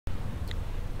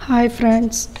Hi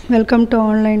friends, welcome to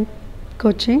online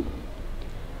coaching.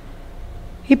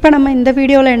 இப்போ நம்ம இந்த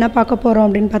வீடியோவில் என்ன பார்க்க போகிறோம்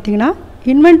அப்படின்னு பார்த்தீங்கன்னா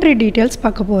இன்வென்ட்ரி டீட்டெயில்ஸ்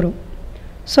பார்க்க போகிறோம்.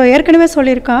 ஸோ ஏற்கனவே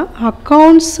சொல்லியிருக்கேன்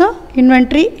அக்கௌண்ட்ஸ்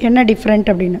இன்வென்ட்ரி என்ன டிஃப்ரெண்ட்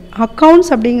அப்படின்னு.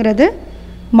 அக்கௌண்ட்ஸ் அப்படிங்கிறது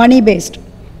மணி பேஸ்ட்,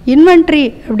 இன்வென்ட்ரி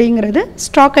அப்படிங்கிறது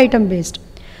ஸ்டாக் ஐட்டம் பேஸ்ட்.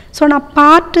 ஸோ நான்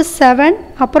பார்ட் 7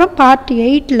 அப்புறம் பார்ட்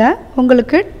 8ல்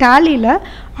உங்களுக்கு டேலியில்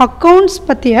அக்கௌண்ட்ஸ்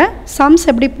பற்றிய சம்ஸ்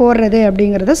எப்படி போடுறது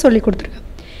அப்படிங்கிறத சொல்லி கொடுத்துருக்கேன்.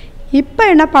 இப்போ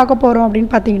என்ன பார்க்க போகிறோம் அப்படின்னு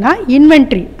பார்த்தீங்கன்னா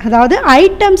இன்வென்ட்ரி, அதாவது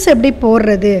ஐட்டம்ஸ் எப்படி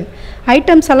போடுறது,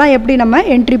 ஐட்டம்ஸ் எல்லாம் எப்படி நம்ம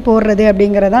என்ட்ரி போடுறது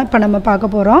அப்படிங்கிறதான் இப்போ நம்ம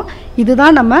பார்க்க போகிறோம்.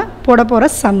 இதுதான் நம்ம போட போகிற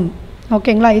சம்.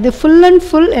 ஓகேங்களா, இது ஃபுல் அண்ட்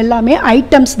ஃபுல் எல்லாமே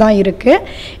ஐட்டம்ஸ் தான் இருக்குது.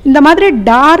 இந்த மாதிரி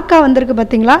டார்க்காக வந்திருக்கு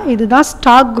பார்த்தீங்களா, இதுதான்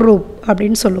ஸ்டாக் குரூப்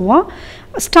அப்படின்னு சொல்லுவோம்.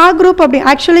 ஸ்டாக் குரூப் அப்படி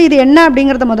ஆக்சுவலி இது என்ன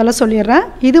அப்படிங்கிறத முதல்ல சொல்லிடுறேன்.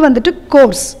 இது வந்துட்டு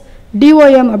கோர்ஸ்,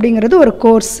 DOM அப்படிங்கிறது ஒரு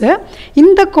கோர்ஸு.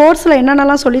 இந்த கோர்ஸில்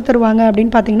என்னென்னலாம் சொல்லி தருவாங்க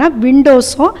அப்படின்னு பார்த்தீங்கன்னா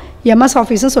விண்டோஸும் MS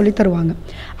ஆஃபீஸும் சொல்லி தருவாங்க.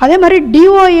 அதே மாதிரி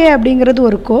DOA அப்படிங்கிறது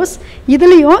ஒரு கோர்ஸ்,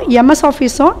 இதுலேயும் MS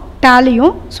ஆஃபீஸும்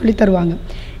டேலியும் சொல்லி தருவாங்க.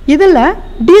 இதில்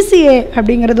DCA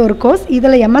அப்படிங்கிறது ஒரு கோர்ஸ்,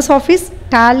 இதில் MS ஆஃபீஸ்,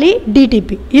 டேலி,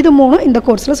 DTP இது மூணும் இந்த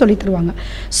கோர்ஸில் சொல்லி தருவாங்க.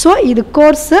 ஸோ இது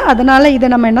கோர்ஸு, அதனால் இதை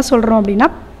நம்ம என்ன சொல்கிறோம் அப்படின்னா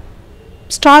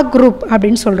ஸ்டாக் குரூப்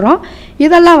அப்படின்னு சொல்கிறோம்.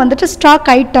 இதெல்லாம் வந்துட்டு ஸ்டாக்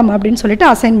ஐட்டம் அப்படின்னு சொல்லிட்டு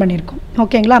அசைன் பண்ணியிருக்கோம்.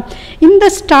 ஓகேங்களா, இந்த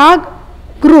ஸ்டாக்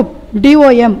குரூப்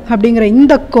DOM அப்படிங்கிற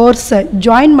இந்த கோர்ஸை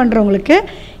ஜாயின் பண்ணுறவங்களுக்கு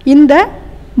இந்த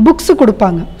புக்ஸு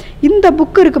கொடுப்பாங்க. இந்த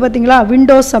புக்கு இருக்குது பார்த்தீங்களா,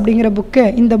 விண்டோஸ் அப்படிங்கிற புக்கு.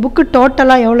 இந்த புக்கு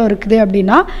டோட்டலாக எவ்வளோ இருக்குது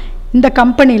அப்படின்னா இந்த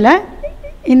கம்பெனியில்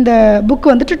இந்த புக்கு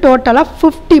வந்துட்டு டோட்டலாக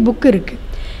 50 புக்கு இருக்குது.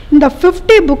 இந்த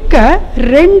 50 புக்கை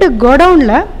 2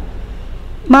 கோடவுனில்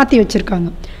மாற்றி வச்சுருக்காங்க.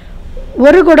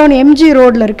 ஒரு கோடவுன் MG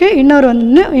ரோடில் இருக்குது,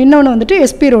 இன்னொன்று வந்துட்டு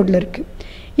SP ரோடில் இருக்குது.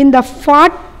 இந்த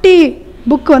 40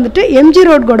 புக்கு வந்துட்டு MG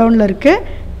ரோட் கோடவுனில் இருக்குது,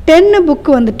 10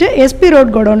 புக்கு வந்துட்டு SP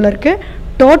ரோட் கோடவுனில் இருக்குது.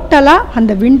 டோட்டலாக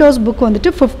அந்த விண்டோஸ் புக்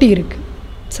வந்துட்டு 50 இருக்குது.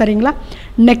 சரிங்களா,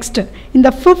 நெக்ஸ்ட்டு இந்த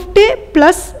 50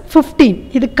 + 15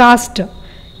 இது காஸ்ட்டு.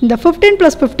 இந்த 15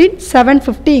 + 15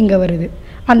 750 இங்கே வருது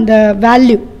அந்த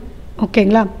வேல்யூ.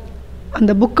 ஓகேங்களா,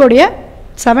 அந்த புக்கோடைய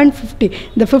 750,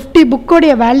 இந்த 50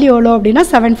 புக்கோடைய வேல்யூ எவ்வளோ அப்படின்னா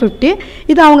 750.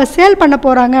 இது அவங்க சேல் பண்ண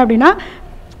போகிறாங்க அப்படின்னா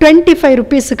 25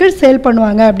 ருபீஸுக்கு சேல்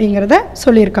பண்ணுவாங்க அப்படிங்கிறத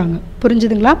சொல்லியிருக்காங்க.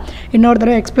 புரிஞ்சுதுங்களா? இன்னொரு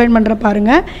தடவை எக்ஸ்பிளைன் பண்ணுற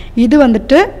பாருங்கள். இது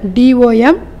வந்துட்டு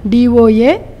DOM,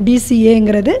 DOA,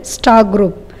 DCAங்கிறது stock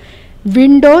group.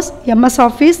 Windows, MS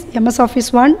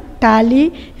office 1, tally,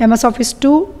 MS office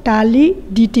 2, tally,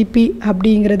 DTP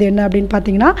அப்படிங்கிறது என்ன அப்படின்னு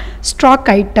பார்த்தீங்கன்னா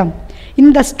ஸ்டாக் ஐட்டம்.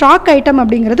 இந்த ஸ்டாக் ஐட்டம்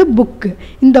அப்படிங்கிறது புக்கு.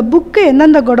 இந்த புக்கு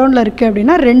எந்தெந்த கோடவுனில் இருக்குது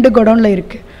அப்படின்னா 2 கோடவுனில்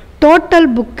இருக்குது. டோட்டல்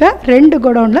புக்கை 2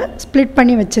 கோடவுனில் ஸ்ப்ளிட்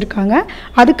பண்ணி வச்சுருக்காங்க.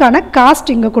 அதுக்கான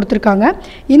காஸ்ட் இங்கே கொடுத்துருக்காங்க.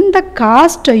 இந்த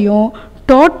காஸ்ட்டையும்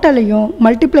டோட்டலையும்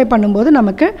மல்டிப்ளை பண்ணும்போது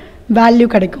நமக்கு வேல்யூ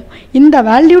கிடைக்கும். இந்த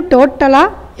வேல்யூ டோட்டலாக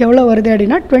எவ்வளோ வருது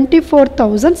அப்படின்னா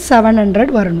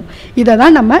 24,700 வரணும். இதை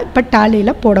தான் நம்ம இப்போ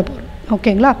டேலியில் போட போகிறோம்.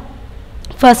 ஓகேங்களா,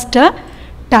 ஃபஸ்ட்டு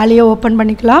டேலியை ஓப்பன்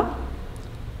பண்ணிக்கலாம்,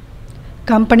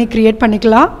 கம்பெனி க்ரியேட்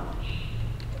பண்ணிக்கலாம்.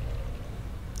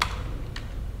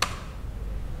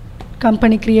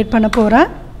 கம்பெனி க்ரியேட் பண்ண போகிறேன்.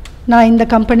 நான் இந்த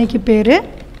கம்பெனிக்கு பேர்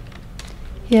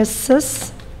SS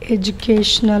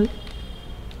எஜுகேஷ்னல்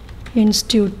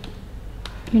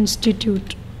இன்ஸ்டிடியூட்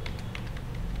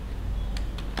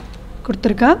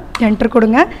கொடுத்துருக்கேன். என்டர்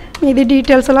கொடுங்க. இது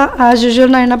டீட்டெயில்ஸ் எல்லாம் ஆஸ்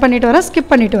யூஷுவல் நான் என்ன பண்ணிட்டு வரேன்,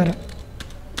 ஸ்கிப் பண்ணிட்டு வரேன்.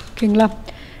 ஓகேங்களா,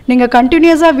 நீங்கள்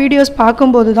கண்டினியூஸாக வீடியோஸ்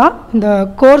பார்க்கும்போது தான் இந்த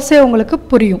கோர்ஸே உங்களுக்கு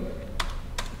புரியும்.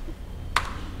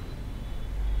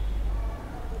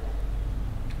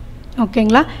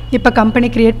 ஓகேங்களா, இப்போ கம்பெனி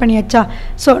க்ரியேட் பண்ணியாச்சா?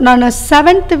 ஸோ நான்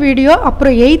 7th வீடியோ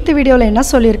அப்புறம் 8th வீடியோவில் என்ன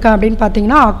சொல்லியிருக்கேன் அப்படின்னு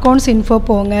பார்த்தீங்கன்னா அக்கௌண்ட்ஸ் இன்ஃபோ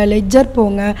போங்க, லெட்ஜர்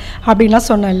போங்க அப்படின்லாம்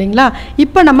சொன்னேன் இல்லைங்களா.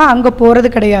 இப்போ நம்ம அங்கே போகிறது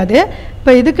கிடையாது.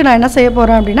 இப்போ இதுக்கு நான் என்ன செய்ய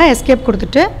போகிறேன் அப்படின்னா எஸ்கேப்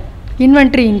கொடுத்துட்டு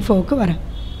இன்வென்ட்ரி இன்ஃபோவுக்கு வரேன்.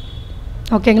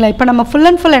 ஓகேங்களா, இப்போ நம்ம ஃபுல்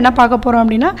அண்ட் ஃபுல் என்ன பார்க்க போகிறோம்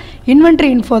அப்படின்னா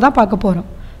இன்வென்ட்ரி இன்ஃபோ தான் பார்க்க போகிறோம்.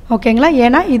 ஓகேங்களா,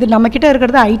 ஏன்னா இது நம்மக்கிட்ட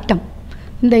இருக்கிறது ஐட்டம்.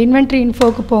 இந்த இன்வென்ட்ரி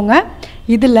இன்ஃபோவுக்கு போங்க.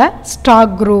 இதில்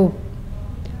ஸ்டாக் குரூப்,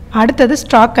 அடுத்தது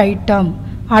ஸ்டாக் ஐட்டம்,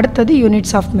 அடுத்தது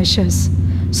units of measures.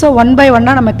 So 1 by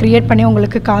 1 நம்ம க்ரியேட் பண்ணி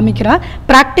உங்களுக்கு காமிக்கிறேன்.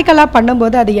 ப்ராக்டிக்கலாக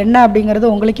பண்ணும்போது அது என்ன அப்படிங்கிறது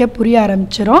உங்களுக்கே புரிய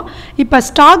ஆரம்பிச்சிடும். இப்போ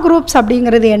ஸ்டாக் குரூப்ஸ்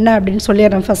அப்படிங்கிறது என்ன அப்படின்னு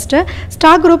சொல்லிடுறேன். ஃபஸ்ட்டு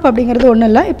ஸ்டாக் குரூப் அப்படிங்கிறது ஒன்றும்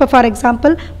இல்லை. இப்போ ஃபார்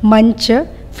எக்ஸாம்பிள் மஞ்சு,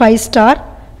 5 ஸ்டார்,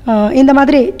 இந்த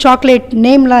மாதிரி சாக்லேட்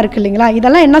நேம்லாம் இருக்குது இல்லைங்களா,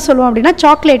 இதெல்லாம் என்ன சொல்லுவோம் அப்படின்னா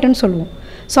சாக்லேட்டுன்னு சொல்லுவோம்.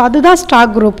 ஸோ அதுதான்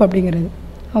ஸ்டாக் குரூப் அப்படிங்கிறது.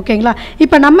 ஓகேங்களா,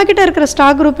 இப்போ நம்மக்கிட்ட இருக்கிற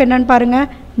ஸ்டாக் குரூப் என்னென்னு பாருங்கள்,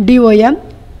 DOM,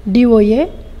 DOA,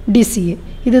 DCA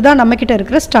இதுதான் நம்மக்கிட்ட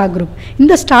இருக்கிற ஸ்டாக் குரூப்.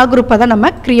 இந்த ஸ்டாக் குரூப்பை தான் நம்ம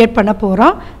க்ரியேட் பண்ண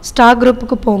போகிறோம். ஸ்டாக்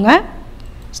குரூப்புக்கு போங்க,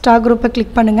 ஸ்டாக் குரூப்பை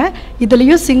கிளிக் பண்ணுங்கள்.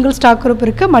 இதுலேயும் சிங்கிள் ஸ்டாக் குரூப்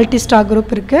இருக்குது, மல்டி ஸ்டாக்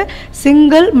குரூப் இருக்குது.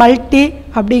 சிங்கிள் மல்டி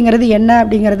அப்படிங்கிறது என்ன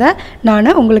அப்படிங்கிறத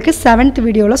நான் உங்களுக்கு 7th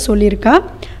வீடியோவில் சொல்லியிருக்கேன்.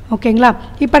 ஓகேங்களா?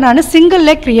 இப்போ நான்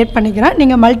சிங்கிள்லே க்ரியேட் பண்ணிக்கிறேன்.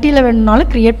 நீங்கள் மல்டியில் வேணும்னாலும்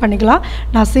க்ரியேட் பண்ணிக்கலாம்.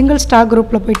 நான் சிங்கிள் ஸ்டார்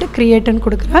குரூப்பில் போய்ட்டு க்ரியேட்டுன்னு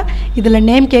கொடுக்குறேன். இதில்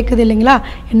நேம் கேட்குது இல்லைங்களா?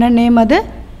 என்ன நேம் அது?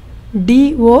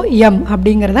 DOM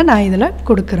அப்படிங்கிறத நான் இதில்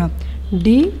கொடுக்குறேன்.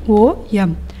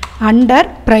 DOM under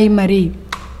primary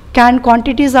can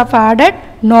quantities of added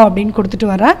no அப்படின்னு கொடுத்துட்டு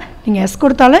வரேன். நீங்கள் எஸ்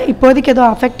கொடுத்தாலும் இப்போதைக்கு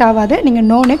எதுவும் அஃபெக்ட் ஆகாது. நீங்கள்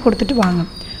நோனே கொடுத்துட்டு வாங்க.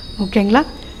 ஓகேங்களா?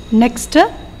 Next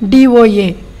DOA.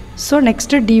 So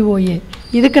next DOA.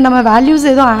 இதுக்கு நம்ம வேல்யூஸ்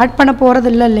எதுவும் ஆட் பண்ண போகிறது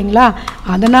இல்லை இல்லைங்களா?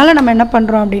 அதனால் நம்ம என்ன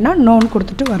பண்ணுறோம் அப்படின்னா நோன்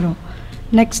கொடுத்துட்டு வரோம்.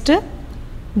 Next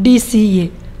DCA.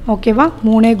 ஓகேவா?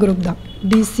 3 குரூப் தான்.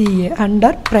 DCA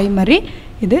under primary.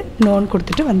 இது நோன்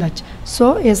கொடுத்துட்டு வந்தாச்சு. ஸோ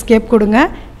எஸ்கேப் கொடுங்க,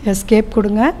 எஸ்கேப்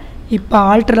கொடுங்க. இப்போ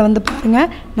ஆல்டரில் வந்து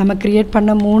பாருங்கள், நம்ம க்ரியேட்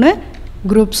பண்ண 3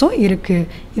 குரூப்ஸும் இருக்குது.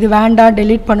 இது வேண்டாம்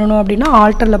டெலீட் பண்ணணும் அப்படின்னா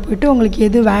ஆல்டரில் போய்ட்டு உங்களுக்கு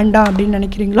எது வேண்டாம் அப்படின்னு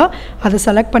நினைக்கிறீங்களோ அதை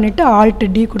செலக்ட் பண்ணிவிட்டு Alt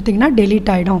D கொடுத்திங்கன்னா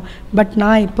டெலீட் ஆகிடும். பட்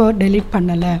நான் இப்போ டெலீட்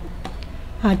பண்ணலை.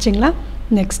 ஆச்சுங்களா?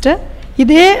 நெக்ஸ்ட்டு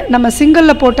இதே நம்ம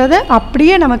சிங்கிளில் போட்டது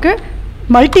அப்படியே நமக்கு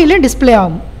மல்டியில் டிஸ்பிளே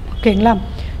ஆகும். ஓகேங்களா?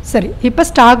 சரி, இப்போ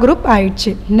ஸ்டாக் குரூப்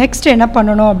ஆயிடுச்சு. நெக்ஸ்ட் என்ன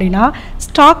பண்ணணும் அப்படின்னா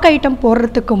ஸ்டாக் ஐட்டம்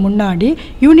போடுறதுக்கு முன்னாடி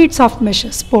யூனிட்ஸ் ஆஃப்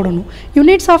மெஷர்ஸ் போடணும்.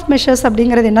 யூனிட்ஸ் ஆஃப் மெஷர்ஸ்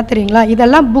அப்படிங்கிறது என்ன தெரியுங்களா?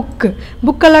 இதெல்லாம்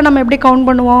புக்கெல்லாம் நம்ம எப்படி கவுண்ட்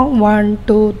பண்ணுவோம்? 1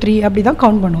 2 3 அப்படி தான்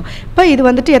கவுண்ட் பண்ணுவோம். இப்போ இது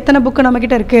வந்துட்டு எத்தனை புக்கு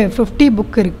நம்மக்கிட்ட இருக்குது? 50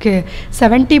 புக் இருக்குது,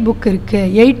 70 புக் இருக்குது,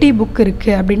 80 புக்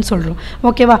இருக்குது அப்படின்னு சொல்கிறோம்.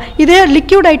 ஓகேவா? இதே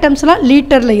லிக்யூட் ஐட்டம்ஸ்லாம்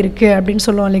லீட்டரில் இருக்குது அப்படின்னு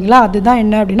சொல்லுவோம் இல்லைங்களா? அதுதான்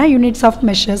என்ன அப்படின்னா யூனிட்ஸ் ஆஃப்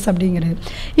மெஷர்ஸ் அப்படிங்கிறது.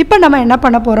 இப்போ நம்ம என்ன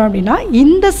பண்ண போகிறோம் அப்படின்னா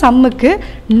இந்த சம்முக்கு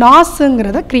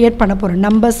நாஸ்ங்கிறத க்ரியேட் பண்ண போகிறோம்.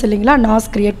 நம்பர்ஸ் இல்லைங்களா? நாஸ்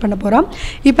க்ரியேட் பண்ண போகிறோம்.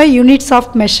 இப்போ யூனிட்ஸ் ஆஃப்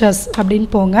மெஷர்ஸ் அப்படின்னு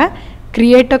போங்க,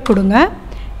 க்ரியேட்டை கொடுங்க.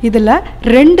 இதில்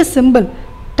 2 சிம்பிள்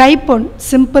டைப்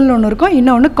சிம்பிள் ஒன்று இருக்கும்,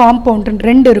 இன்னொன்று காம்பவுண்ட்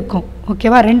 2 இருக்கும்.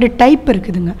 ஓகேவா? 2 டைப்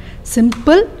இருக்குதுங்க,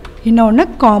 சிம்பிள் இன்னொன்று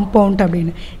காம்பவுண்ட்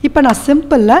அப்படின்னு. இப்போ நான்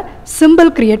சிம்பிளில்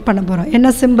சிம்பிள் க்ரியேட் பண்ண போகிறோம்.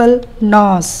 என்ன சிம்பிள்?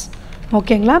 நாஸ்.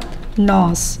 ஓகேங்களா?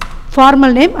 நாஸ்.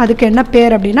 ஃபார்மல் நேம் அதுக்கு என்ன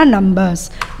பேர் அப்படின்னா numbers.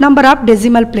 Number of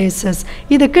decimal places.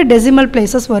 இதுக்கு டெசிமல்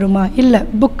பிளேசஸ் வருமா? இல்லை.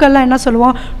 புக்கெல்லாம் என்ன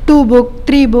சொல்லுவோம்? 2 புக்,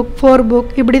 3 புக், 4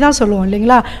 புக் இப்படி தான் சொல்லுவோம்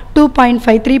இல்லைங்களா?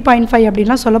 2.5 3.5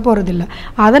 அப்படின்லாம் சொல்ல போகிறது இல்லை.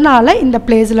 அதனால் இந்த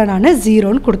பிளேஸில் நான்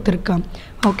 0ன்னு கொடுத்துருக்கேன்.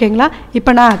 ஓகேங்களா?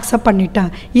 இப்போ நான் அக்செப்ட் பண்ணிட்டேன்.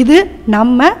 இது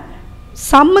நம்ம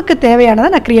சம்முக்கு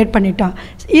தேவையானதை நான் க்ரியேட் பண்ணிட்டேன்.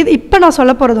 இது இப்போ நான்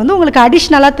சொல்ல போகிறது வந்து உங்களுக்கு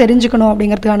அடிஷ்னலாக தெரிஞ்சுக்கணும்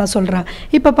அப்படிங்கிறதுக்காக நான் சொல்கிறேன்.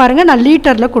 இப்போ பாருங்கள், நான்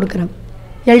லீட்டரில் கொடுக்குறேன்.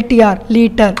 LTR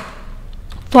லீட்டர்,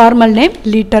 ஃபார்மல் நேம்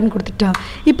லீட்டர்னு கொடுத்துட்டேன்.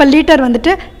 இப்போ லீட்டர்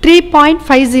வந்துட்டு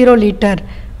 3.50 லிட்டர்,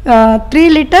 3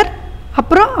 லிட்டர்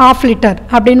அப்புறம் ½ லிட்டர்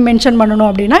அப்படின்னு மென்ஷன் பண்ணணும்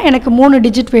அப்படின்னா எனக்கு 3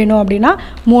 டிஜிட் வேணும் அப்படின்னா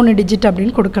 3 டிஜிட்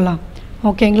அப்படின்னு கொடுக்கலாம்.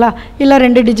 ஓகேங்களா? இல்லை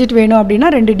 2 டிஜிட் வேணும் அப்படின்னா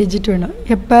 2 டிஜிட் வேணும்.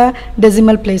 எப்போ?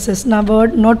 Decimal places. நான்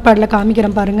நோட் பேடில்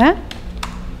காமிக்கிறேன் பாருங்கள்.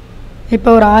 இப்போ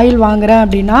ஒரு ஆயில் வாங்குகிறேன்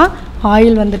அப்படின்னா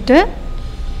ஆயில் வந்துட்டு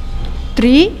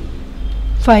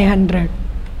 3,500,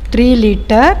 3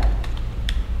 லிட்டர்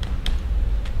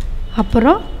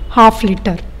அப்புறம் ½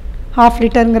 லிட்டர். ½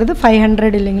 லிட்டருங்கிறது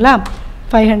 500 இல்லைங்களா?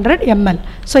 500 ml.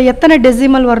 ஸோ எத்தனை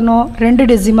டெசிமல் வரணும்? 2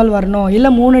 டெசிமல் வரணும், இல்லை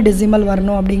 3 டெசிமல்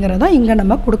வரணும் அப்படிங்கிறத இங்கே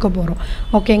நம்ம கொடுக்க போகிறோம்.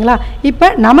 ஓகேங்களா? இப்போ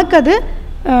நமக்கு அது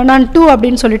நான் 2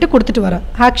 அப்படின்னு சொல்லிட்டு கொடுத்துட்டு வரேன்.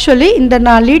 ஆக்சுவலி இந்த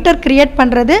நான் லீட்டர் க்ரியேட்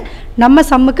பண்ணுறது நம்ம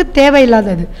சம்முக்கு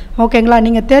தேவையில்லாதது. ஓகேங்களா?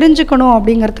 நீங்கள் தெரிஞ்சுக்கணும்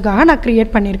அப்படிங்கிறதுக்காக நான்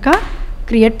க்ரியேட் பண்ணியிருக்கேன்.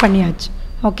 க்ரியேட் பண்ணியாச்சு.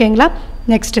 ஓகேங்களா?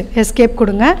 நெக்ஸ்ட்டு எஸ்கேப்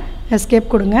கொடுங்க,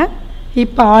 எஸ்கேப் கொடுங்க.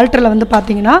 இப்போ ஆல்டரில் வந்து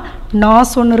பார்த்தீங்கன்னா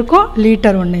நாஸ் ஒன்று இருக்கும்,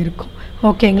 லீட்டர் ஒன்று இருக்கும்.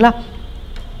 ஓகேங்களா?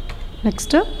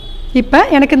 நெக்ஸ்ட்டு இப்போ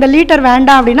எனக்கு இந்த லீட்டர்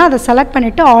வேண்டாம் அப்படின்னா அதை செலக்ட்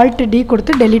பண்ணிவிட்டு Alt D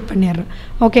கொடுத்து டெலீட் பண்ணிடுறேன்.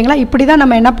 ஓகேங்களா? இப்படி தான்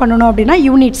நம்ம என்ன பண்ணணும் அப்படின்னா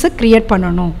யூனிட்ஸை க்ரியேட்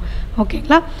பண்ணணும்.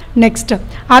 ஓகேங்களா? நெக்ஸ்ட்டு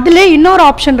அதிலே இன்னொரு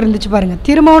ஆப்ஷன் இருந்துச்சு பாருங்கள்.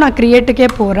 திரும்பவும் நான் க்ரியேட்டுக்கே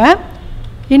போகிறேன்.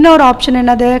 இன்னொரு ஆப்ஷன்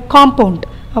என்னது? காம்பவுண்ட்.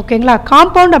 ஓகேங்களா?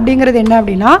 காம்பவுண்ட் அப்படிங்கிறது என்ன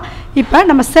அப்படின்னா இப்போ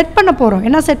நம்ம செட் பண்ண போகிறோம்.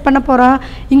 என்ன செட் பண்ண போகிறோம்?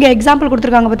 இங்கே எக்ஸாம்பிள்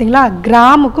கொடுத்துருக்காங்க பார்த்தீங்களா?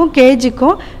 கிராமுக்கும்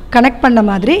கேஜிக்கும் கனெக்ட் பண்ண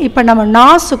மாதிரி இப்போ நம்ம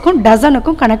நாஸுக்கும்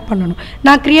டசனுக்கும் கனெக்ட் பண்ணணும்.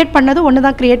 நான் க்ரியேட் பண்ணது ஒன்று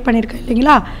தான் க்ரியேட் பண்ணியிருக்கேன்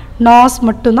இல்லைங்களா? நாஸ்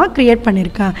மட்டும்தான் க்ரியேட்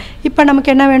பண்ணியிருக்கேன். இப்போ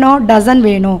நமக்கு என்ன வேணும்? டசன்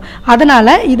வேணும்.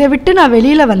 அதனால் இதை விட்டு நான்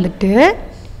வெளியில் வந்துட்டு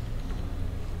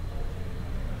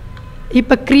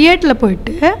இப்போ க்ரியேட்டில்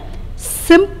போயிட்டு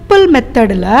சிம்பிள்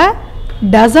மெத்தடில்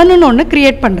டசனுன்னு ஒன்று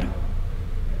க்ரியேட் பண்ணுறேன்.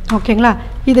 ஓகேங்களா?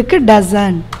 இதுக்கு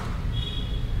டசன்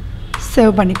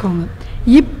சேவ் பண்ணிக்கோங்க.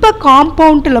 இப்போ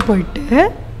காம்பவுண்டில் போயிட்டு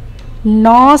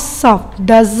நாஸ் of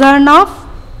dozen of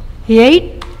 8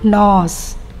 Naz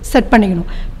set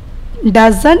பண்ணிக்கணும்.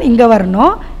 டசன் இங்கே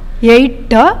வரணும்,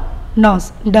 8 நாஸ்,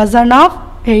 டசன் ஆஃப்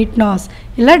 8 நாஸ்,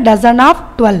 இல்லை dozen of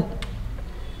 12,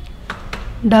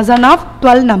 dozen of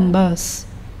 12 numbers.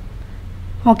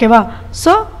 ஓகேவா?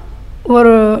 ஸோ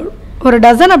ஒரு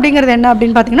டசன் அப்படிங்கிறது என்ன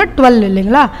அப்படின்னு பார்த்தீங்கன்னா 12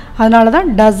 இல்லைங்களா? அதனால தான்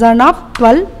டசன் ஆஃப்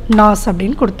 12 நாஸ்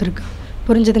அப்படின்னு கொடுத்துருக்கு.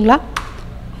 புரிஞ்சுதுங்களா?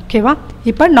 ஓகேவா?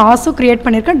 இப்போ நாஸும் க்ரியேட்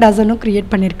பண்ணியிருக்கேன், டசனும்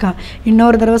க்ரியேட் பண்ணியிருக்கேன்.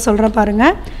 இன்னொரு தடவை சொல்கிறேன்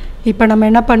பாருங்கள். இப்போ நம்ம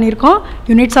என்ன பண்ணியிருக்கோம்,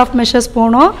 யூனிட்ஸ் ஆஃப் மெஷர்ஸ்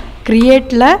போனோம்,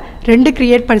 க்ரியேட்டில் 2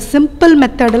 க்ரியேட் பண்ணி சிம்பிள்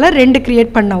மெத்தடில் 2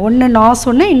 க்ரியேட் பண்ணோம். ஒன்று நாஸ்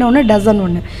ஒன்று, இன்னொன்று டசன்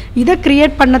ஒன்று. இதை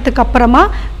க்ரியேட் பண்ணதுக்கு அப்புறமா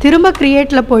திரும்ப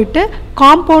க்ரியேட்டில் போயிட்டு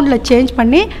காம்பவுண்டில் சேஞ்ச்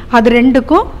பண்ணி அது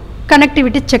 2க்கும்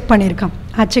கனெக்டிவிட்டி செக் பண்ணியிருக்கோம்.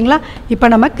 ஆச்சுங்களா? இப்போ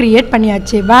நம்ம க்ரியேட்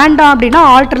பண்ணியாச்சு. வேண்டாம் அப்படின்னா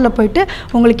ஆல்டரில் போயிட்டு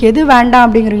உங்களுக்கு எது வேண்டாம்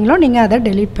அப்படிங்கிறீங்களோ நீங்கள் அதை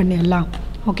டெலீட் பண்ணிடலாம்.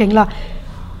 ஓகேங்களா?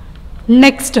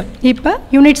 நெக்ஸ்ட் இப்போ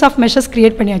யூனிட்ஸ் ஆஃப் மெஷர்ஸ்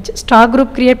க்ரியேட் பண்ணியாச்சு, ஸ்டார்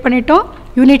குரூப் க்ரியேட் பண்ணிட்டோம்,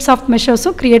 யூனிட்ஸ் ஆஃப்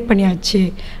மெஷர்ஸும் க்ரியேட் பண்ணியாச்சு.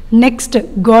 நெக்ஸ்ட்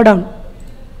கோடவுன்.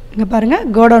 இங்கே பாருங்கள்,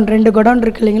 கோடவுன் 2 கோடவுன்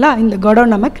இருக்குது இல்லைங்களா? இந்த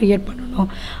கோடவுன் நம்ம க்ரியேட்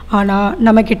பண்ணணும். ஆனால்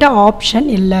நம்மக்கிட்ட ஆப்ஷன்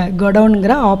இல்லை,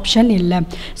 கோடவுனுங்கிற ஆப்ஷன் இல்லை.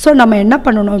 ஸோ நம்ம என்ன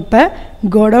பண்ணணும், இப்போ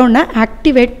கோடவுனை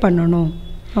ஆக்டிவேட் பண்ணணும்.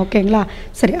 ஓகேங்களா?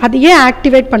 சரி, அது ஏன்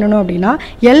ஆக்டிவேட் பண்ணணும் அப்படின்னா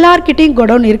எல்லார்கிட்டையும்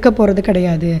கோடவுன் இருக்க போகிறது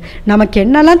கிடையாது. நமக்கு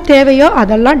என்னெல்லாம் தேவையோ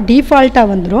அதெல்லாம் டிஃபால்ட்டாக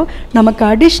வந்துடும். நமக்கு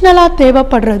அடிஷ்னலாக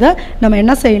தேவைப்படுறத நம்ம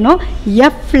என்ன செய்யணும்,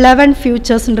 F11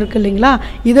 ஃபியூச்சர்ஸ்ன்னு இருக்குது இல்லைங்களா?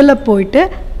 இதில் போயிட்டு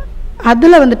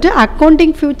அதில் வந்துட்டு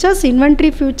accounting features,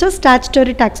 inventory features,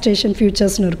 statutory taxation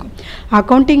ஃபியூச்சர்ஸ்னு இருக்கும்.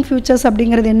 அக்கௌண்டிங் ஃபியூச்சர்ஸ்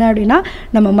அப்படிங்கிறது என்ன அப்படின்னா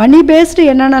நம்ம மணி பேஸ்டு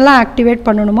என்னென்னலாம் ஆக்டிவேட்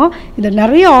பண்ணணுமோ இது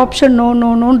நிறைய ஆப்ஷன்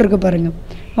நோன்னு இருக்குது பாருங்கள்.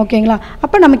 ஓகேங்களா?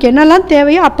 அப்போ நமக்கு என்னெல்லாம்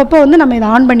தேவையோ அப்பப்போ வந்து நம்ம இதை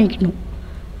ஆன் பண்ணிக்கணும்.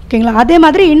 ஓகேங்களா? அதே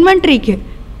மாதிரி இன்வென்ட்ரிக்கு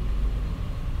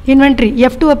இன்வென்ட்ரி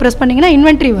F2 ப்ரெஸ் பண்ணிங்கன்னா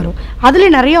இன்வென்ட்ரி வரும்.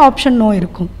 அதில் நிறைய ஆப்ஷன் நோ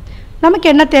இருக்கும். நமக்கு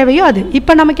என்ன தேவையோ அது.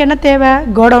 இப்போ நமக்கு என்ன தேவை,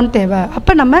 கோடவுன் தேவை.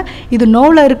 அப்போ நம்ம இது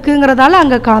நோவில் இருக்குங்கிறதால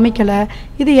அங்கே காமிக்கலை,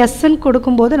 இது எஸ்ன்னு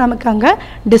கொடுக்கும்போது நமக்கு அங்கே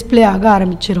டிஸ்பிளே ஆக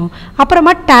ஆரம்பிச்சிடும்.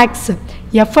 அப்புறமா டேக்ஸ்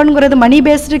F1ங்கிறது மணி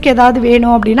பேஸ்டுக்கு ஏதாவது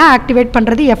வேணும் அப்படின்னா ஆக்டிவேட்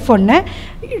பண்ணுறது F1.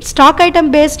 ஸ்டாக்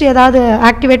ஐட்டம் பேஸ்டு ஏதாவது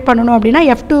ஆக்டிவேட் பண்ணணும் அப்படின்னா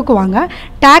F2க்கு வாங்க.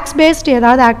 டேக்ஸ் பேஸ்டு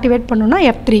ஏதாவது ஆக்டிவேட் பண்ணணுன்னா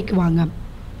F3க்கு வாங்க.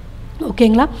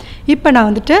 ஓகேங்களா? இப்போ நான்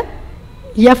வந்துட்டு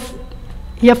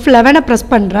F11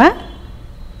 ப்ரெஸ் பண்ணுறேன்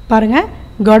பாருங்கள்.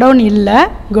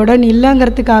 கோடவுன்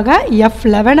இல்லைங்கிறதுக்காக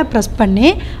F11 ப்ரெஸ் பண்ணி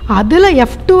அதில்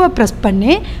F2 ப்ரெஸ்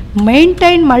பண்ணி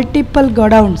மெயின்டைன் மல்டிபிள்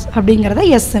கோடவுன்ஸ் அப்படிங்கிறத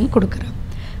எஸ்ன்னு கொடுக்குறேன்.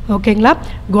 ஓகேங்களா?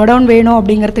 கோடவுன் வேணும்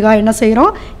அப்படிங்கிறதுக்காக என்ன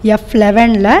செய்கிறோம்,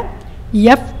 F11ல்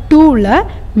F2வில்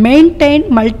மெயின்டைன்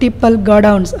மல்டிபிள்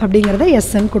கோடவுன்ஸ் அப்படிங்கிறத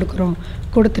எஸ்ன்னு கொடுக்குறோம்.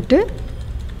 கொடுத்துட்டு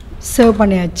சேவ்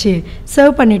பண்ணியாச்சு.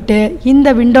 சேவ் பண்ணிவிட்டு இந்த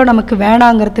விண்டோ நமக்கு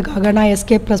வேணாங்கிறதுக்காக நான்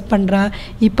எஸ்கேப் ப்ரெஸ் பண்ணுறேன்.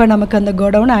 இப்போ நமக்கு அந்த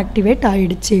கோடவுன் ஆக்டிவேட்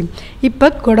ஆகிடுச்சு. இப்போ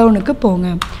கோடவுனுக்கு போங்க.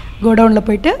 கோடவுனில்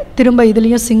போயிட்டு திரும்ப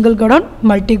இதுலேயும் சிங்கிள் கோடவுன்,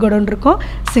 மல்டி கோடவுன் இருக்கும்.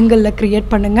 சிங்கிளில் க்ரியேட்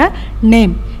பண்ணுங்கள்.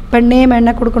 நேம், இப்போ நேம்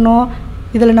என்ன கொடுக்கணும்,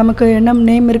 இதில் நமக்கு என்ன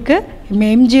நேம் இருக்குது,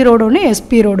 MG ரோடு ஒன்று,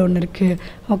 SP ரோடு ஒன்று இருக்குது.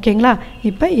 ஓகேங்களா?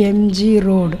 இப்போ MG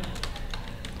ரோடு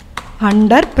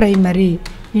அண்டர் ப்ரைமரி,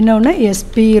 இன்னொன்று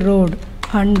SP ரோடு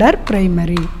அண்டர்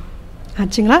ப்ரைமரி.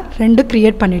 ஆச்சுங்களா? 2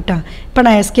 க்ரியேட் பண்ணிட்டேன். இப்போ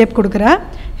நான் எஸ்கேப் கொடுக்குறேன்.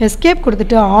 எஸ்கேப்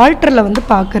கொடுத்துட்டு ஆல்டரில் வந்து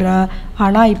பார்க்குறேன்.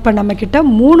 ஆனால் இப்போ நம்மக்கிட்ட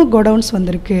 3 கோடவுன்ஸ்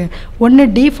வந்திருக்கு. ஒன்று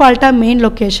டிஃபால்ட்டாக மெயின்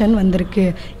லொக்கேஷன் வந்திருக்கு.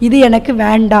 இது எனக்கு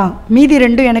வேண்டாம், மீதி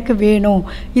 2 எனக்கு வேணும்,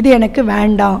 இது எனக்கு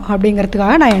வேண்டாம்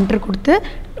அப்படிங்கிறதுக்காக நான் என்ட்ரு கொடுத்து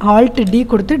Alt D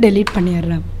கொடுத்து டெலீட்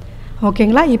பண்ணிடுறேன்.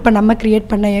 ஓகேங்களா? இப்போ நம்ம க்ரியேட்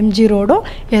பண்ண MG ரோடும்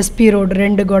SP ரோடு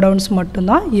 2 கோடவுன்ஸ்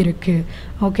மட்டும்தான் இருக்குது.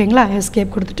 ஓகேங்களா?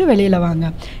 எஸ்கேப் கொடுத்துட்டு வெளியில் வாங்க.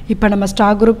 இப்போ நம்ம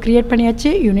ஸ்டாக் குரூப் க்ரியேட்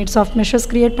பண்ணியாச்சு, யூனிட்ஸ் ஆஃப் மெஷர்ஸ்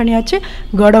க்ரியேட் பண்ணியாச்சு,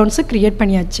 கோடவுன்ஸு க்ரியேட்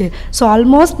பண்ணியாச்சு. ஸோ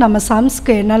ஆல்மோஸ்ட் நம்ம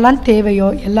சம்ஸ்க்கு என்னெல்லாம் தேவையோ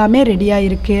எல்லாமே ரெடியாக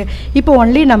இருக்குது. இப்போ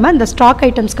ஒன்லி நம்ம இந்த ஸ்டாக்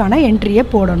ஐட்டம்ஸ்க்கான என்ட்ரியை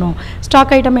போடணும்.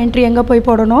 ஸ்டாக் ஐட்டம் என்ட்ரி எங்கே போய்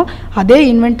போடணும், அதே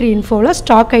இன்வென்ட்ரி இன்ஃபோவில்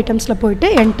ஸ்டாக் ஐட்டம்ஸில் போயிட்டு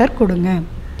என்டர் கொடுங்க.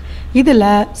 இதில்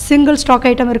சிங்கிள் ஸ்டாக்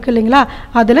ஐட்டம் இருக்குது இல்லைங்களா,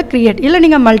 அதில் க்ரியேட், இல்லை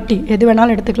நீங்கள் மல்டி எது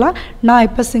வேணாலும் எடுத்துக்கலாம். நான்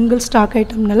இப்போ சிங்கிள் ஸ்டாக்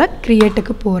ஐட்டம்னால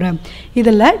க்ரியேட்டுக்கு போகிறேன்.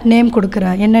 இதில் நேம்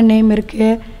கொடுக்குறேன். என்ன நேம்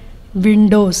இருக்குது,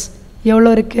 விண்டோஸ்.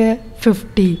 எவ்வளோ இருக்குது,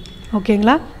 50.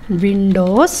 ஓகேங்களா?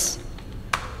 விண்டோஸ்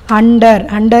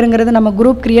அண்டருங்கிறது நம்ம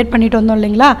குரூப் க்ரியேட் பண்ணிட்டு வந்தோம்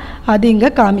இல்லைங்களா, அது இங்கே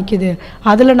காமிக்குது.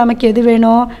 அதில் நமக்கு எது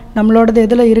வேணும், நம்மளோடது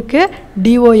எதில் இருக்குது,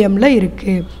 DOMல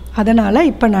இருக்குது. அதனால்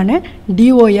இப்போ நான்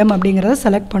DOM அப்படிங்கிறத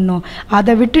செலக்ட் பண்ணோம்.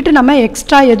 அதை விட்டுட்டு நம்ம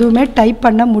எக்ஸ்ட்ரா எதுவுமே டைப்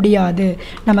பண்ண முடியாது.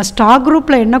 நம்ம ஸ்டாக்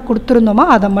குரூப்பில் என்ன கொடுத்துருந்தோமோ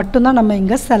அதை மட்டும்தான் நம்ம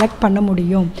இங்கே செலக்ட் பண்ண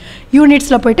முடியும்.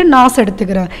 யூனிட்ஸில் போயிட்டு நாஸ்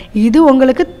எடுத்துக்கிறேன். இது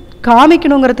உங்களுக்கு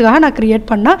காமிக்கணுங்கிறதுக்காக நான் க்ரியேட்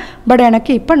பண்ணேன். பட்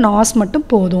எனக்கு இப்போ நாஸ் மட்டும்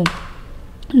போதும்.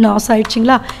 நாஸ்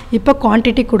ஆயிடுச்சிங்களா? இப்போ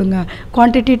குவான்டிட்டி கொடுங்க.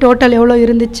 குவான்டிட்டி டோட்டல் எவ்வளோ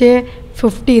இருந்துச்சு,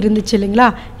 50 இருந்துச்சு இல்லைங்களா.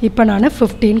 இப்போ நான்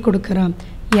 15 கொடுக்குறேன்.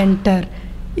 என்டர்.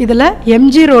 இதில்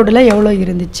MG ரோடில் எவ்வளோ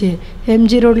இருந்துச்சு,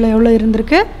 MG ரோடில் எவ்வளோ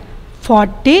இருந்திருக்கு,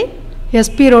 40.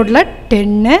 SP ரோடில்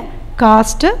 10,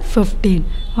 காஸ்ட்டு 15.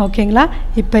 ஓகேங்களா?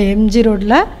 இப்போ MG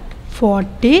ரோடில்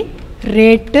 40,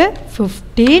 ரேட்டு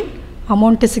 15,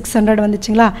 அமௌண்ட்டு 600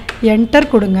 வந்துச்சுங்களா.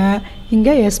 என்டர் கொடுங்க.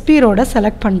 இங்கே SP ரோடை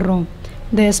செலக்ட் பண்ணுறோம்.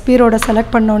 இந்த எஸ்பி ரோடை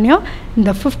செலக்ட் பண்ணோன்னையும்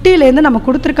இந்த 50லேருந்து நம்ம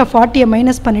கொடுத்துருக்க 40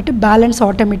 மைனஸ் பண்ணிவிட்டு பேலன்ஸ்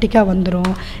ஆட்டோமேட்டிக்காக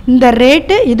வந்துடும். இந்த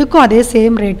ரேட்டு இதுக்கும் அதே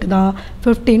சேம் ரேட்டு தான்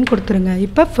 15 கொடுத்துருங்க.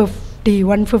 இப்போ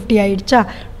 150 ஆயிடுச்சா,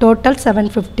 டோட்டல்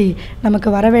 750. நமக்கு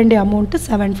வர வேண்டிய அமௌண்ட்டு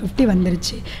 750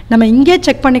 வந்துருச்சு. நம்ம இங்கே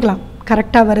செக் பண்ணிக்கலாம்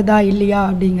கரெக்டாக வருதா இல்லையா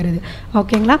அப்படிங்கிறது.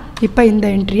 ஓகேங்களா, இப்போ இந்த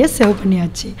என்ட்ரியை சேவ்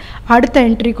பண்ணியாச்சு. அடுத்த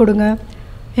என்ட்ரி கொடுங்க.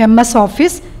 எம்எஸ்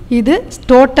ஆஃபீஸ், இது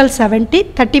டோட்டல் 70,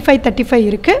 35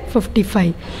 இருக்குது,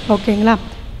 55. ஓகேங்களா,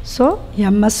 ஸோ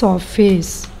எம்எஸ்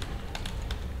ஆஃபீஸ்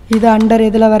இது அண்டர்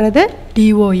எதில் வர்றது,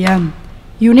 டிஓஎம்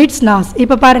யூனிட்ஸ் நாஸ்.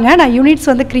 இப்போ பாருங்கள், நான் யூனிட்ஸ்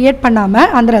வந்து க்ரியேட்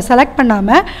பண்ணாமல் அந்த செலக்ட்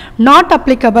பண்ணாமல் நாட்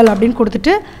அப்ளிகபிள் அப்படின்னு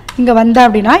கொடுத்துட்டு இங்கே வந்தேன்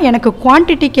அப்படின்னா எனக்கு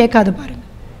குவான்டிட்டி கேட்காது. பாருங்கள்,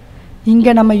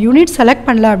 இங்கே நம்ம யூனிட் செலக்ட்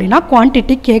பண்ணல அப்படின்னா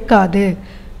குவான்டிட்டி கேட்காது,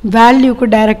 வேல்யூக்கு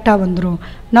டைரெக்டாக வந்துடும்.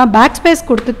 நான் பேக் ஸ்பேஸ்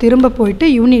கொடுத்து திரும்ப போயிட்டு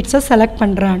யூனிட்ஸை செலக்ட்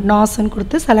பண்ணுறேன், நாஸ்ன்னு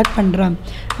கொடுத்து செலக்ட் பண்ணுறேன்.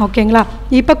 ஓகேங்களா,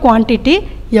 இப்போ குவான்டிட்டி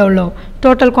எவ்வளோ,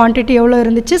 டோட்டல் குவான்டிட்டி எவ்வளோ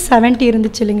இருந்துச்சு, 70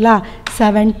 இருந்துச்சு இல்லைங்களா,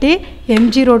 70.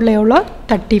 எம்ஜி ரோடில் எவ்வளோ,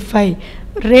 35.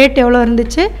 ரேட் எவ்வளோ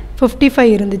இருந்துச்சு, 55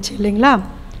 இருந்துச்சு இல்லைங்களா,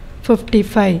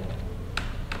 55.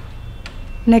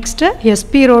 நெக்ஸ்ட்டு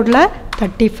எஸ்பி ரோடில்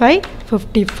 35,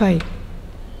 55.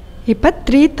 இப்போ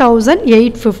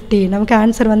 3850 நமக்கு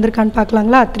ஆன்சர் வந்திருக்கான்னு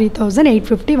பார்க்கலாங்களா,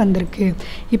 3850 வந்திருக்கு.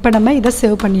 இப்போ நம்ம இதை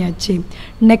சேவ் பண்ணியாச்சு.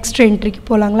 நெக்ஸ்ட் என்ட்ரிக்கு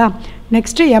போகலாங்களா.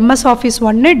 நெக்ஸ்ட்டு எம்எஸ் ஆஃபீஸ்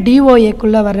 1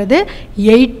 டிஓஏக்குள்ளே வர்றது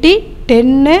 80,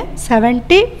 10,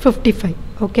 70, 55.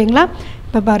 ஓகேங்களா,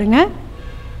 இப்போ பாருங்கள்,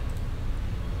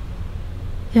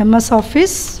 எம்எஸ்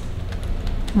ஆஃபீஸ்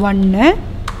 1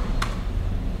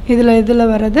 இதில்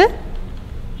வர்றது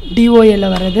டிஓஏல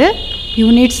வர்றது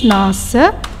யூனிட்ஸ் நாஸ்.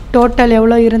 டோட்டல்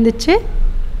எவ்வளோ இருந்துச்சு,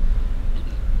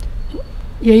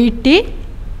 80,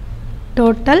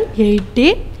 டோட்டல் 80.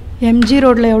 எம்ஜி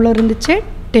ரோடில் எவ்வளோ இருந்துச்சு,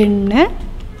 10,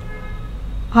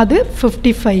 அது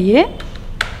 55.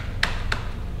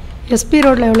 எஸ்பி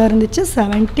ரோடில் எவ்வளோ இருந்துச்சு,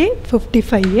 70,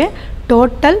 55.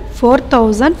 டோட்டல்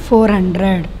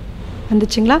 4400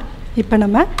 வந்துச்சுங்களா. இப்போ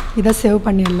நம்ம இதை சேவ்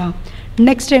பண்ணிடலாம்.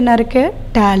 நெக்ஸ்ட் என்ன இருக்குது,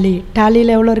 டேலி.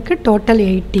 டேலியில் எவ்வளோ இருக்குது, டோட்டல்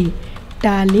 80.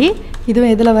 டேலி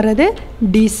இதுவும் எதில் வர்றது,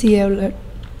 டிசிஏவில்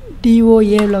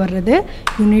டிஓஏவில் வர்றது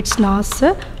யூனிட்ஸ் நாஸ்.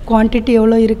 குவான்டிட்டி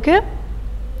எவ்வளோ இருக்குது,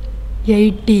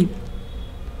 80.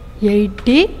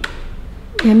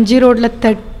 எம்ஜி ரோடில்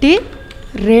 30.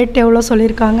 ரேட் எவ்வளோ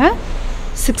சொல்லியிருக்காங்க,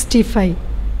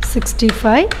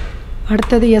 65.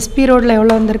 அடுத்தது எஸ்பி ரோடில்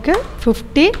எவ்வளோ வந்திருக்கு,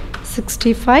 50,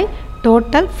 65.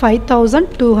 டோட்டல்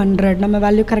 5200. நம்ம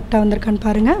வேல்யூ கரெக்டாக வந்திருக்கான்னு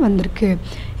பாருங்கள், வந்திருக்கு.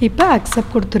 இப்போ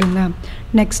அக்செப்ட் கொடுத்துருங்க.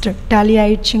 Next tally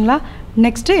ஆயிடுச்சுங்களா.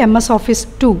 Next MS office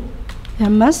 2.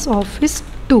 MS office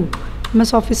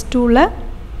 2ல்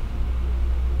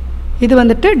இது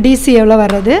வந்துட்டு டிசி எவ்வளோ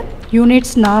வர்றது,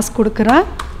 யூனிட்ஸ் நாஸ் கொடுக்குறேன்.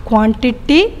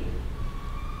 Quantity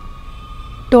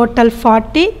total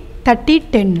 40, 30,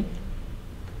 10.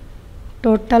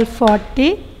 டோட்டல் 40,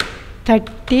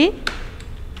 30.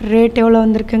 ரேட் எவ்வளோ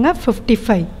வந்திருக்குங்க,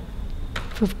 55.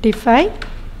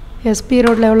 எஸ்பி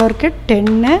ரோடில் எவ்வளோ இருக்குது,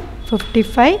 10,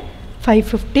 55,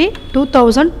 550,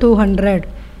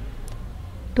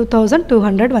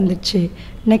 2200 வந்துச்சு.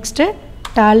 நெக்ஸ்ட்டு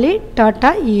டாலி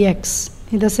டாட்டா இஎக்ஸ்,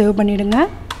 இதை சேவ் பண்ணிவிடுங்க.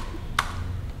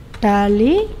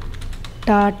 Tally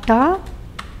tata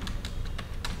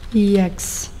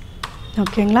இஎக்ஸ்.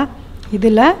 ஓகேங்களா,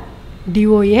 இதில்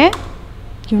டிஓஏ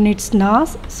யூனிட்ஸ்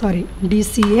நாஸ்,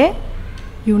 டிசிஏ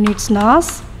யூனிட்ஸ்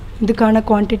நாஸ். இதுக்கான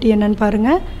குவான்டிட்டி என்னன்னு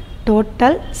பாருங்கள்,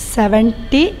 டோட்டல்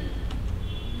 70.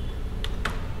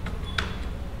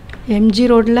 எம்ஜி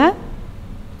ரோடில்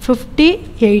 50,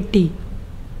 80.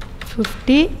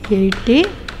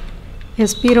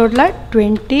 எஸ்பி ரோடில்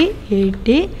 20,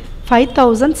 80.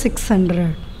 5600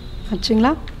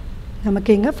 ஆச்சுங்களா. நமக்கு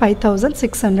இங்கே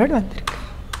 5600 வந்திருக்கு.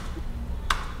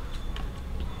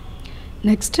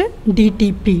 நெக்ஸ்ட்டு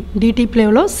டிடிபியில்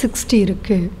எவ்வளோ, 60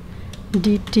 இருக்குது.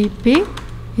 டிடிபி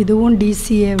இதுவும்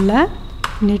டிசிஏவில்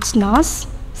யூனிட்ஸ் நாஸ்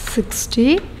 60.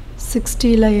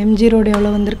 60ல் எம்ஜி ரோடு எவ்வளோ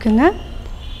வந்திருக்குங்க,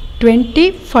 20,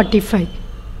 45.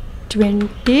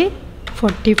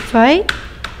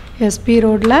 எஸ்பி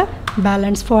ரோடில்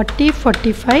பேலன்ஸ் 40,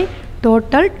 45.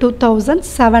 டோட்டல்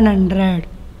 2700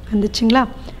 வந்துச்சுங்களா.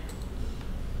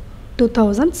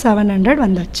 2700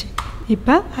 வந்தாச்சு.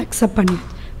 இப்போ அக்செப்ட் பண்ணியாச்சு.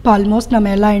 இப்போ ஆல்மோஸ்ட் நம்ம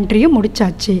எல்லா என்ட்ரியும்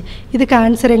முடிச்சாச்சு. இதுக்கு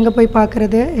ஆன்சர் எங்கே போய்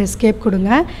பார்க்குறது, எஸ்கேப் கொடுங்க.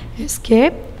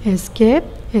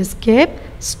 எஸ்கேப்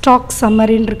ஸ்டாக்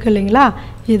சம்மரின்னு இருக்குது இல்லைங்களா,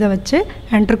 இதை வச்சு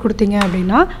என்ட்ரு கொடுத்தீங்க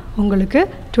அப்படின்னா உங்களுக்கு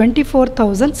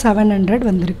 24,700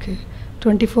 வந்திருக்கு.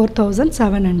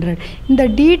 24,700. இந்த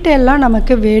டீட்டெயிலாம்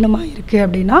நமக்கு வேணுமா இருக்குது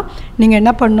அப்படின்னா நீங்கள்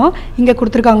என்ன பண்ணணும், இங்கே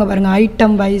கொடுத்துருக்காங்க பாருங்கள்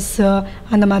ஐட்டம் வைஸ்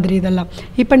அந்த மாதிரி இதெல்லாம்.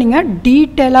 இப்போ நீங்கள்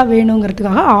டீட்டெயிலாக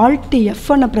வேணுங்கிறதுக்காக Alt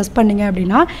F1 ப்ரெஸ் பண்ணிங்க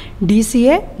அப்படின்னா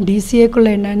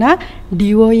டிசிஏக்குள்ளே என்னென்ன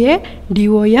டிஓஏ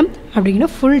டிஓஎம் அப்படிங்கிற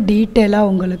ஃபுல் டீட்டெயிலாக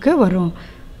உங்களுக்கு வரும்.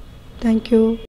 தேங்க்யூ.